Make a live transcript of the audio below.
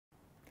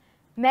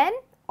Men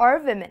or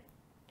women,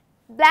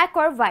 black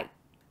or white,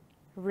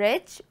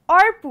 rich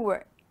or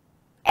poor.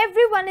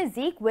 Everyone is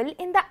equal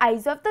in the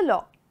eyes of the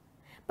law,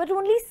 but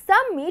only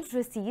some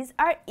matrices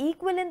are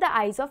equal in the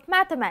eyes of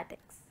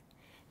mathematics.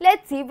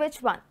 Let's see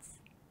which ones.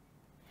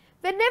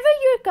 Whenever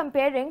you are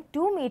comparing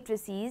two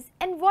matrices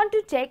and want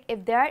to check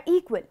if they are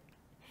equal,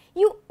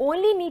 you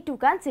only need to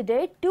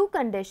consider two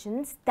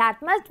conditions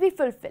that must be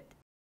fulfilled.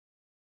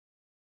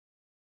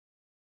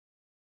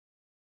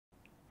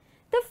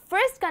 The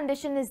first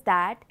condition is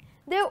that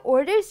their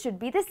orders should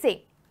be the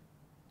same.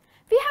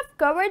 We have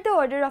covered the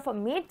order of a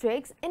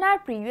matrix in our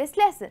previous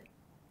lesson.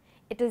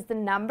 It is the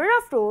number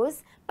of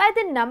rows by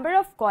the number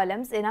of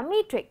columns in a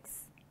matrix.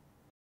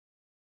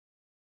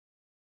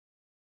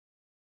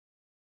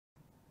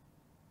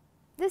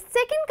 The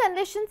second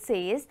condition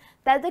says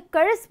that the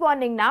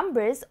corresponding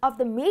numbers of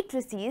the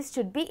matrices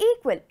should be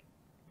equal.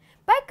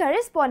 By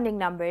corresponding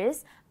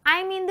numbers,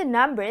 I mean the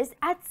numbers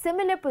at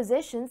similar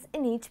positions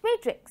in each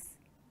matrix.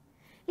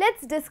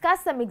 Let's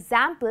discuss some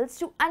examples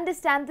to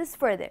understand this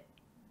further.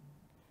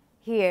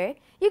 Here,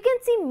 you can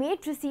see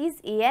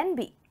matrices A and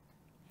B.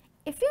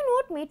 If you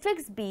note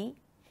matrix B,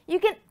 you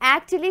can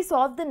actually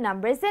solve the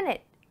numbers in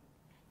it.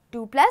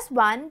 2 plus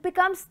 1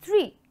 becomes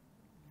 3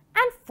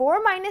 and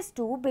 4 minus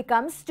 2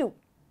 becomes 2.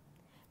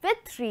 With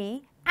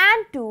 3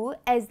 and 2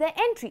 as the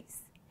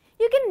entries,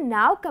 you can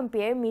now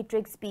compare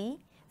matrix B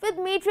with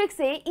matrix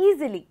A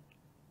easily.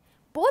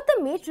 Both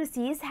the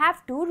matrices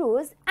have 2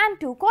 rows and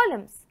 2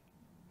 columns.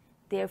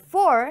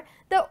 Therefore,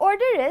 the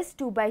order is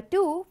 2 by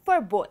 2 for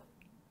both.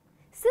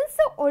 Since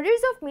the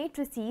orders of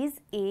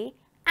matrices A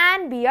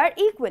and B are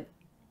equal,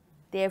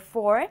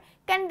 therefore,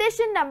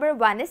 condition number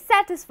 1 is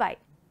satisfied.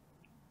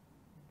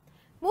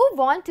 Move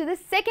on to the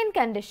second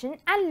condition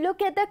and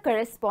look at the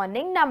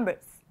corresponding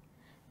numbers.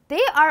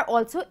 They are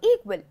also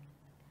equal.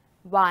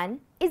 1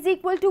 is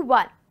equal to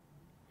 1,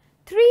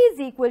 3 is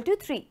equal to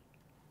 3,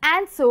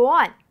 and so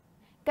on.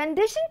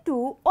 Condition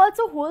 2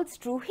 also holds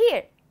true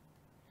here.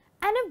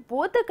 And if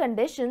both the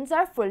conditions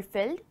are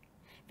fulfilled,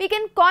 we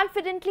can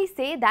confidently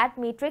say that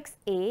matrix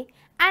A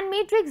and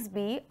matrix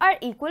B are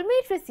equal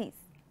matrices.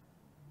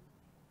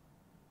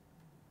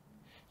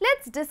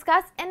 Let's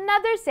discuss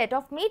another set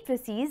of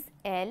matrices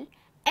L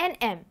and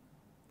M.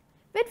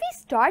 When we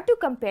start to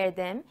compare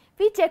them,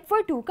 we check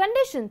for two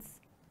conditions.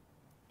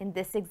 In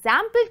this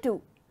example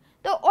too,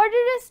 the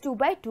order is 2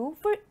 by 2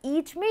 for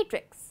each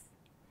matrix.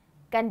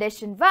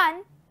 Condition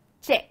 1,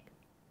 check.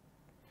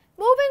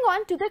 Moving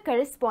on to the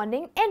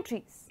corresponding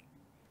entries.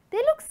 They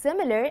look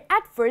similar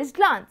at first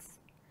glance,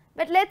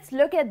 but let's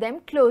look at them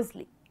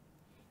closely.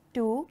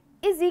 2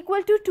 is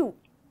equal to 2,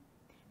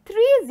 3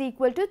 is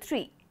equal to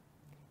 3,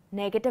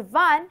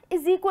 -1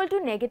 is equal to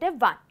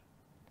 -1.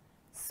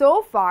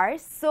 So far,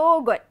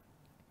 so good.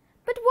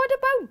 But what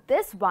about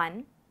this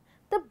one,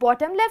 the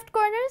bottom left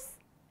corners?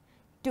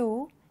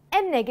 2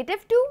 and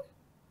 -2?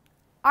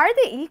 Are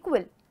they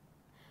equal?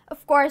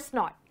 Of course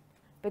not,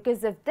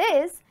 because of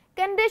this,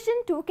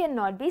 condition 2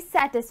 cannot be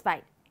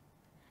satisfied.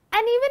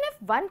 And even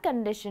if one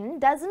condition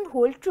doesn't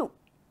hold true,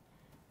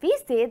 we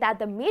say that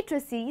the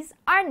matrices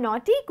are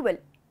not equal.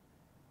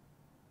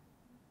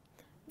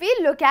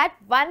 We'll look at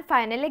one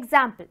final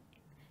example.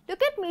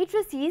 Look at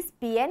matrices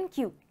P and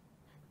Q.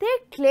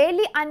 They're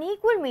clearly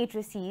unequal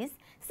matrices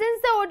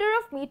since the order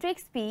of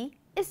matrix P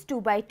is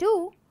 2 by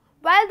 2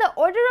 while the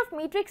order of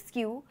matrix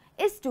Q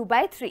is 2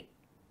 by 3.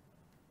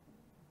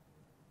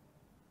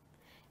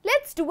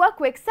 Let's do a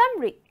quick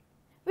summary.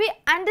 We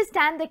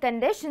understand the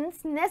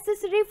conditions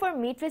necessary for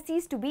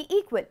matrices to be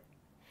equal.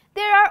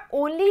 There are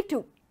only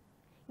two.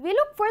 We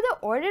look for the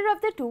order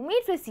of the two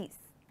matrices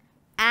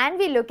and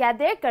we look at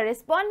their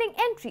corresponding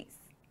entries.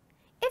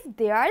 If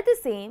they are the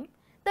same,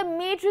 the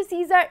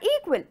matrices are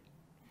equal.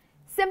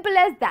 Simple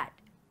as that.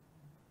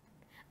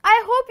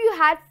 I hope you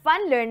had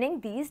fun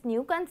learning these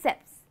new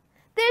concepts.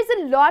 There's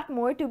a lot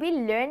more to be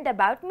learned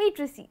about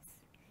matrices.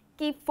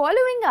 Keep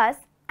following us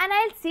and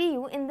I'll see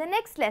you in the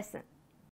next lesson.